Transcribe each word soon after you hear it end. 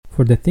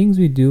For the things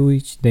we do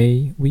each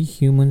day, we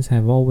humans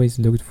have always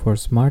looked for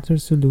smarter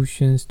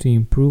solutions to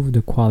improve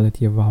the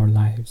quality of our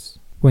lives.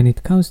 When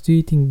it comes to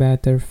eating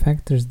better,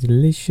 Factor's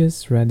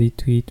delicious,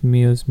 ready-to-eat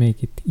meals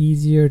make it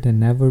easier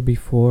than ever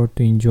before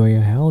to enjoy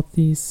a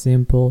healthy,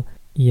 simple,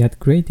 yet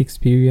great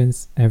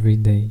experience every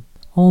day.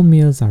 All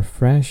meals are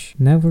fresh,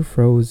 never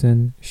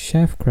frozen,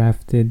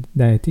 chef-crafted,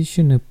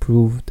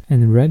 dietitian-approved,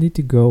 and ready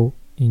to go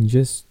in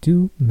just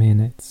 2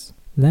 minutes.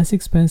 Less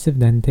expensive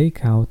than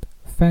takeout,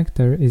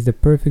 Factor is the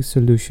perfect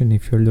solution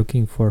if you're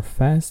looking for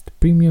fast,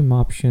 premium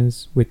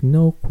options with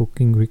no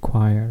cooking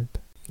required.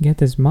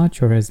 Get as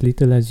much or as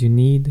little as you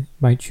need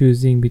by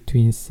choosing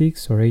between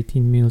 6 or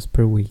 18 meals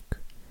per week.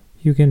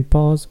 You can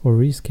pause or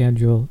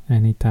reschedule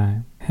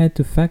anytime. Head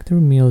to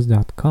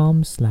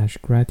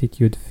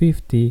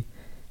factormeals.com/gratitude50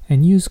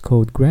 and use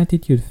code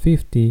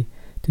gratitude50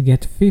 to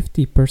get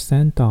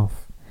 50%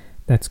 off.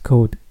 That's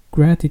code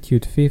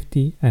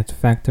gratitude50 at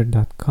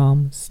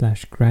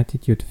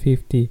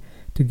factor.com/gratitude50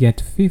 to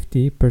get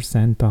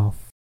 50%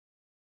 off.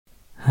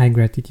 Hi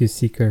Gratitude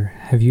Seeker,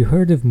 have you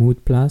heard of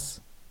Mood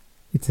Plus?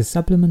 It's a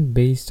supplement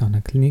based on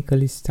a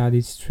clinically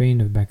studied strain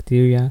of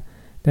bacteria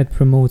that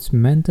promotes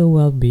mental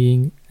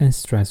well-being and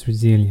stress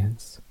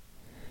resilience.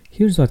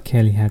 Here's what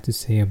Kelly had to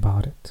say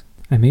about it.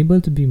 I'm able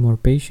to be more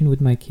patient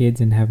with my kids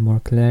and have more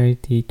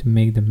clarity to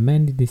make the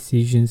many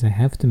decisions I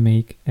have to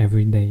make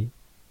every day.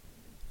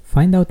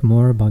 Find out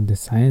more about the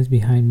science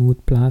behind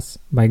Mood Plus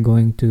by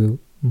going to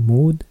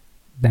mood-plus.com.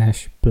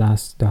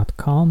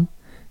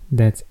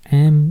 That's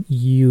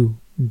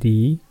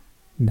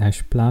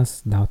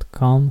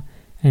MUD-plus.com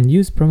and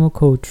use promo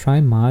code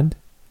TRYMOD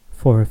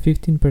for a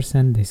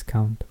 15%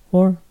 discount,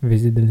 or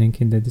visit the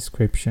link in the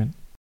description.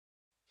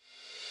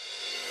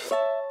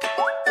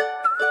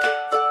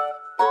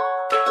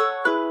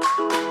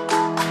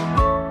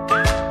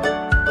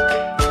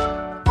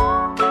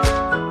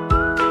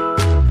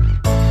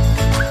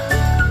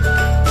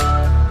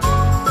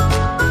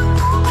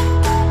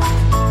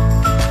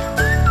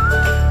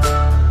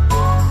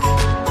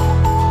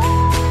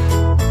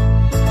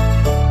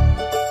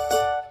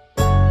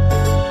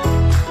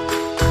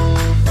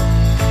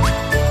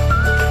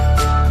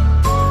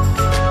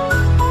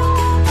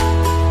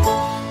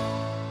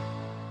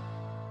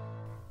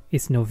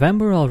 It's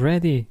November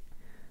already.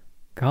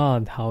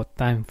 God, how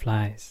time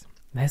flies.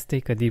 Let's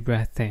take a deep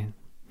breath in.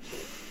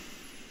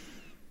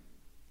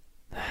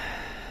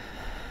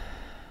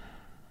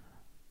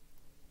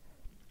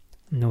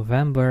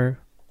 November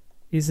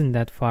isn't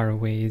that far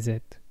away, is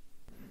it?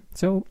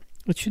 So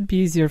it should be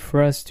easier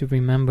for us to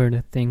remember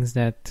the things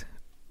that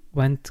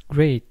went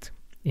great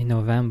in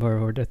November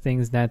or the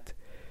things that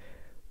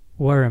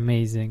were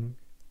amazing.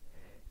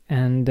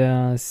 And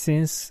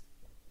since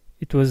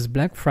it was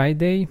Black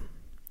Friday,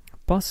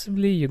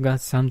 possibly you got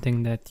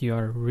something that you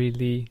are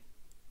really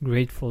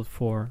grateful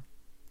for.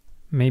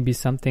 Maybe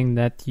something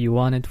that you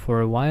wanted for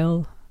a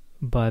while,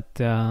 but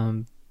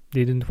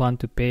didn't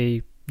want to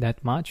pay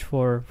that much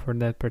for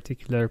that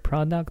particular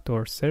product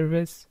or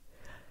service.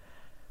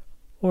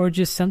 Or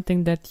just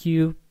something that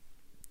you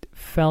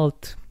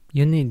felt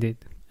you needed,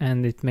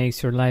 and it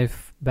makes your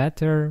life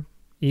better,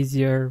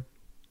 easier,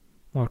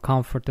 more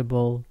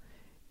comfortable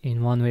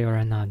in one way or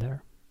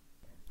another.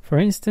 For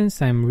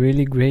instance, I'm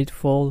really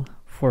grateful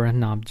for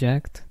an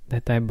object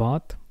that I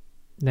bought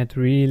that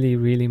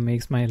really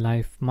makes my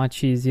life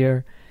much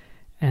easier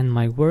and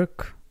my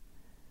work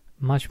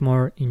much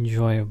more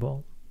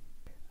enjoyable.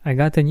 I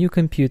got a new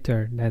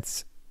computer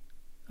that's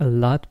a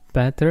lot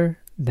better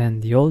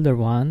than the older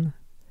one.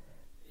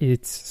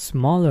 It's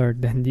smaller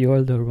than the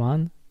older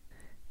one,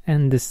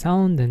 and the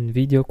sound and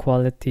video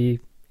quality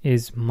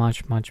is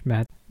much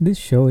better. This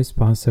show is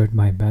sponsored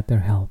by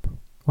BetterHelp.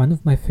 One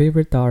of my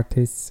favorite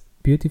artists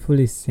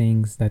beautifully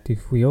sings that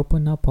if we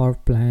open up our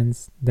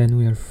plans, then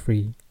we are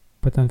free.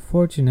 But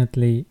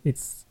unfortunately,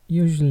 it's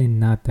usually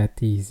not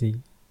that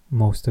easy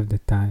most of the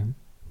time.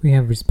 We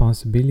have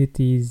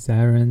responsibilities,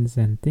 errands,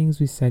 and things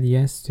we said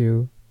yes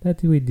to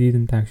that we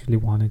didn't actually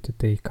want to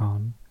take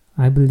on.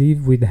 I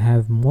believe we'd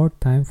have more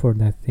time for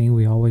that thing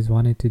we always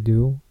wanted to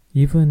do,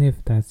 even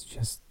if that's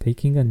just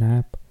taking a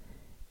nap,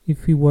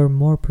 if we were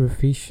more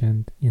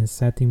proficient in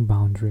setting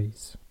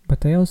boundaries.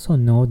 But I also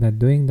know that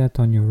doing that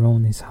on your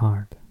own is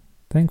hard.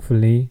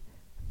 Thankfully,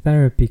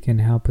 therapy can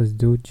help us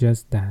do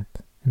just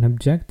that. An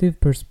objective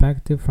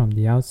perspective from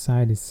the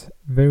outside is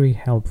very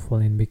helpful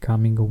in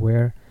becoming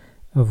aware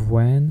of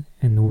when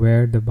and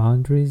where the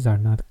boundaries are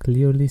not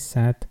clearly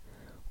set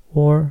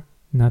or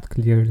not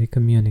clearly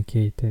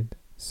communicated.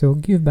 So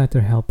give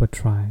BetterHelp a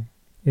try.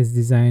 It's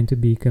designed to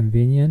be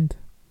convenient,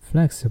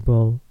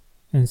 flexible,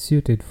 and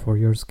suited for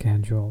your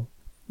schedule.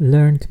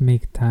 Learn to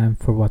make time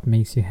for what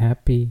makes you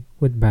happy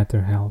with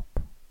BetterHelp.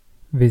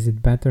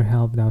 Visit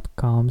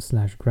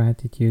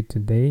betterhelp.com/gratitude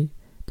today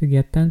to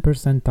get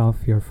 10%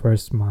 off your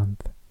first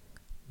month.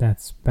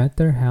 That's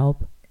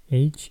BetterHelp,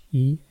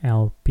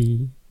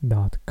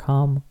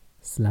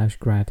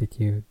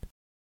 HELP.com/gratitude.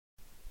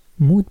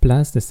 Mood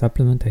Plus, the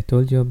supplement I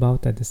told you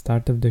about at the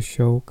start of the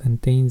show,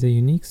 contains a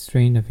unique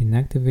strain of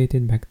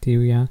inactivated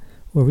bacteria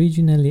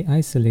originally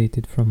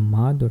isolated from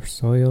mud or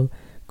soil,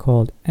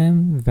 called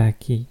M.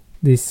 vaccae.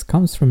 This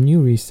comes from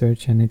new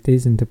research and it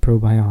isn't a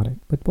probiotic.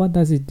 But what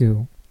does it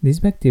do? This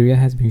bacteria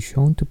has been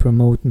shown to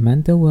promote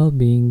mental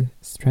well-being,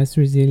 stress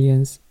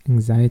resilience,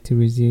 anxiety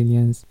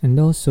resilience, and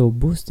also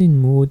boosting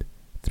mood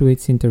through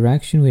its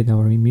interaction with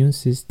our immune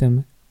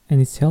system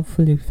and its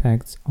helpful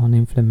effects on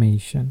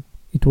inflammation.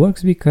 It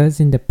works because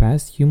in the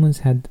past humans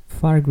had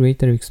far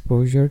greater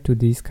exposure to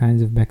these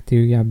kinds of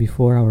bacteria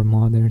before our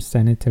modern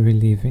sanitary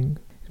living.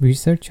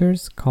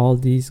 Researchers call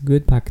these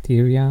good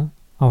bacteria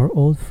our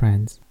old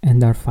friends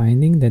and are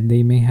finding that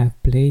they may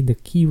have played a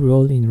key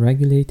role in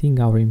regulating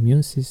our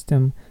immune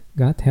system,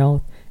 gut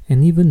health,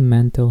 and even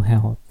mental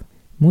health.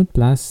 Mood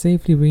Plus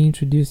safely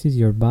reintroduces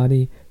your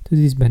body to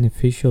these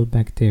beneficial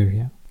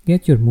bacteria.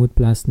 Get your Mood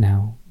Plus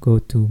now. Go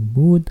to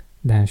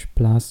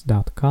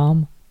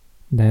mood-plus.com,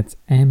 that's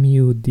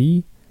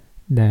MUD-PLUS.com,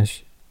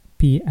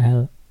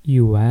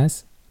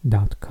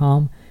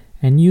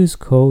 and use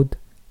code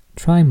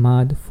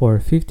TRYMUD for a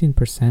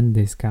 15%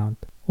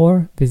 discount.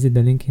 Or visit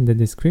the link in the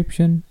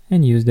description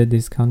and use the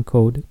discount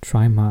code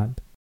TRYMUD.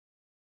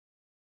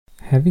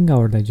 Having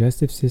our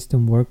digestive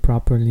system work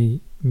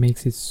properly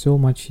makes it so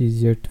much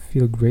easier to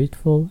feel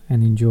grateful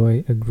and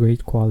enjoy a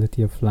great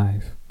quality of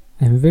life.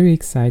 I'm very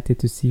excited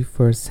to see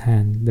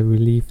firsthand the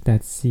relief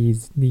that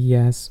Seed's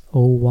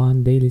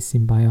DS-01 Daily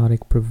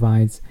Symbiotic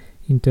provides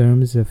in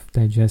terms of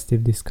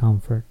digestive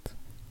discomfort.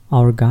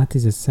 Our gut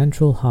is a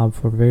central hub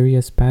for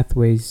various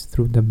pathways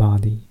through the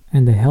body.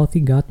 And a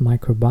healthy gut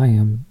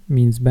microbiome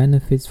means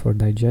benefits for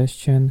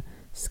digestion,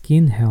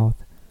 skin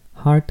health,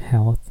 heart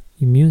health,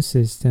 immune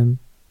system,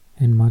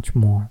 and much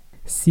more.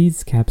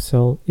 Seed's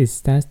capsule is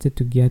tested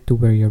to get to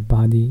where your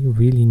body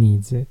really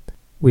needs it.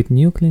 With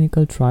new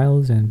clinical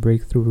trials and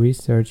breakthrough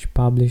research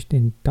published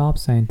in top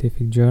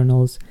scientific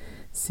journals,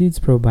 Seed's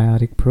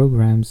probiotic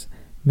programs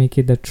make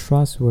it a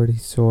trustworthy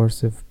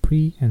source of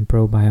pre- and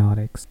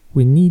probiotics.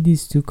 We need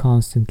these two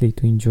constantly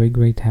to enjoy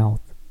great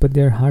health, but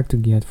they're hard to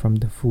get from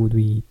the food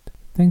we eat.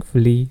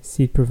 Thankfully,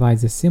 Seed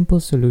provides a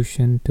simple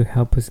solution to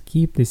help us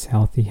keep this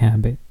healthy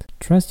habit.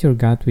 Trust your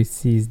gut with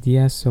Seed's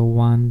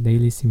DS-01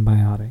 Daily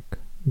Symbiotic.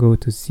 Go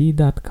to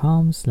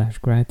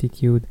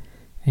seed.com/gratitude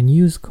and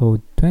use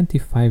code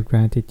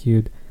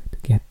 25gratitude to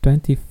get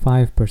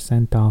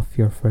 25% off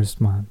your first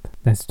month.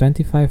 That's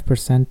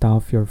 25%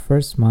 off your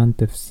first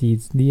month of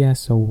Seed's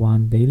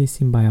DS-01 Daily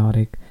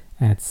Symbiotic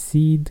at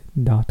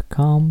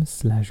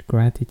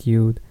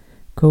seed.com/gratitude,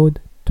 code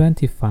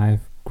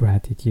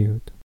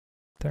 25gratitude.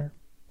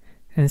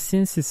 And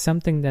since it's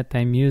something that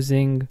I'm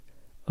using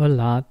a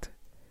lot,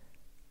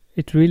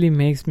 it really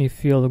makes me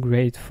feel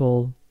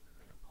grateful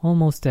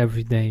almost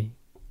every day.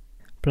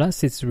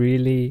 Plus, it's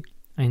really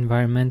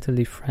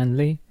environmentally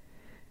friendly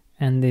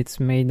and it's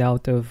made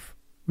out of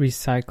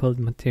recycled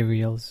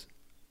materials.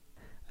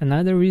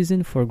 Another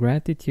reason for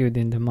gratitude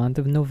in the month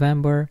of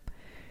November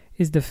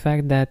is the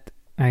fact that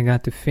I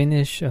got to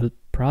finish a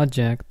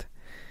project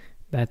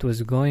that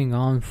was going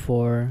on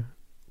for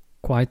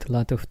quite a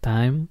lot of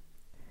time.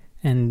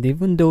 And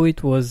even though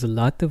it was a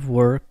lot of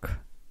work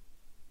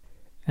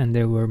and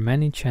there were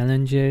many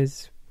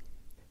challenges,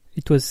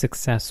 it was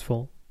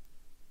successful.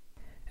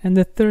 And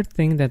the third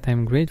thing that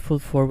I'm grateful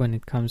for when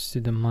it comes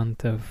to the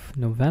month of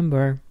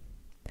November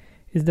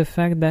is the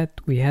fact that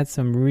we had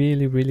some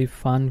really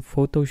fun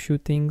photo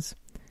shootings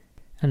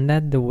and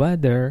that the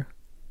weather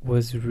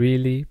was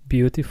really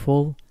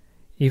beautiful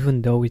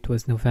even though it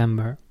was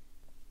November.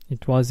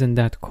 It wasn't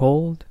that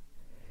cold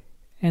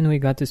and we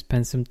got to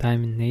spend some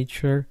time in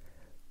nature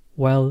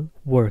while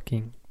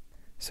working.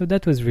 So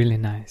that was really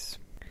nice.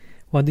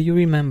 What do you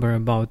remember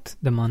about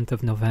the month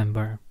of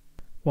November?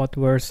 What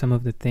were some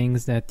of the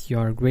things that you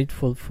are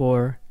grateful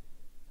for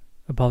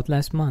about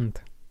last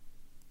month?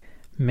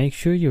 Make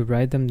sure you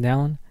write them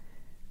down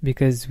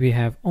because we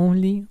have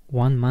only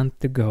 1 month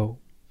to go.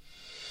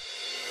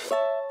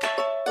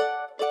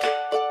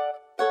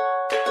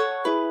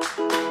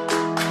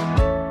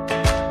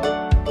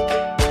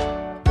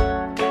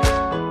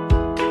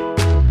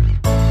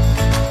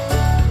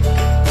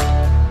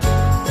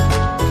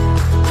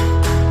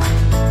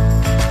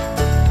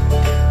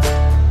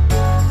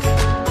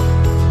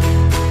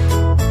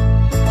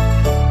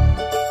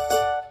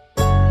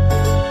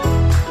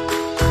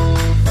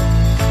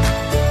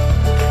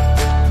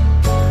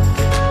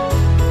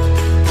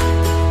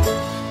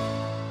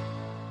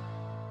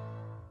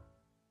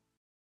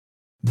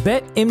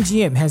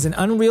 BetMGM has an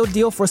unreal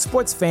deal for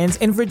sports fans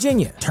in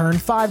Virginia. Turn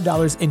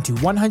 $5 into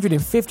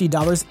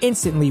 $150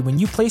 instantly when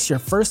you place your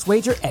first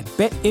wager at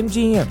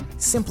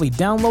BetMGM. Simply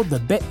download the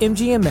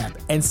BetMGM app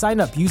and sign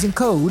up using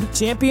code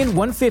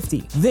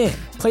Champion150. Then,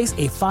 place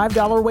a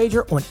 $5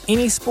 wager on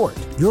any sport.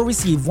 You'll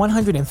receive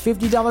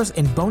 $150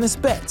 in bonus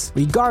bets,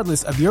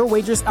 regardless of your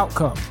wager's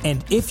outcome.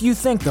 And if you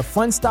think the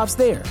fun stops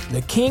there,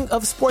 the king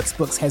of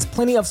sportsbooks has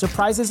plenty of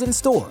surprises in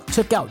store.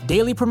 Check out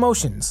daily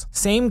promotions,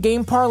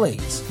 same-game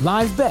parlays,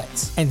 live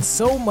bets, and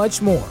so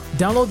much more.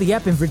 Download the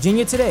app in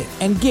Virginia today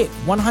and get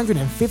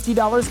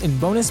 $150 in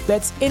bonus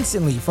bets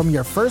instantly from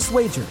your first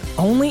wager.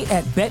 Only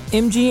at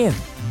BetMGM.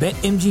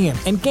 BetMGM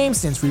and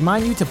GameSense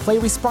remind you to play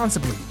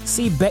responsibly.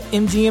 See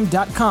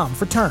BetMGM.com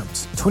for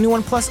terms.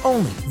 21 plus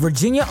only.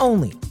 Virginia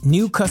only.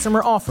 New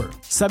customer offer.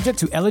 Subject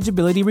to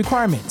eligibility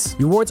requirements.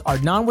 Rewards are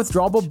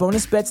non-withdrawable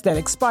bonus bets that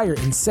expire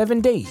in 7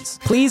 days.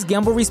 Please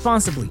gamble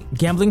responsibly.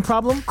 Gambling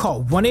problem?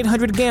 Call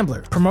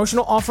 1-800-GAMBLER.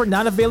 Promotional offer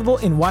not available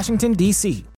in Washington, D.C.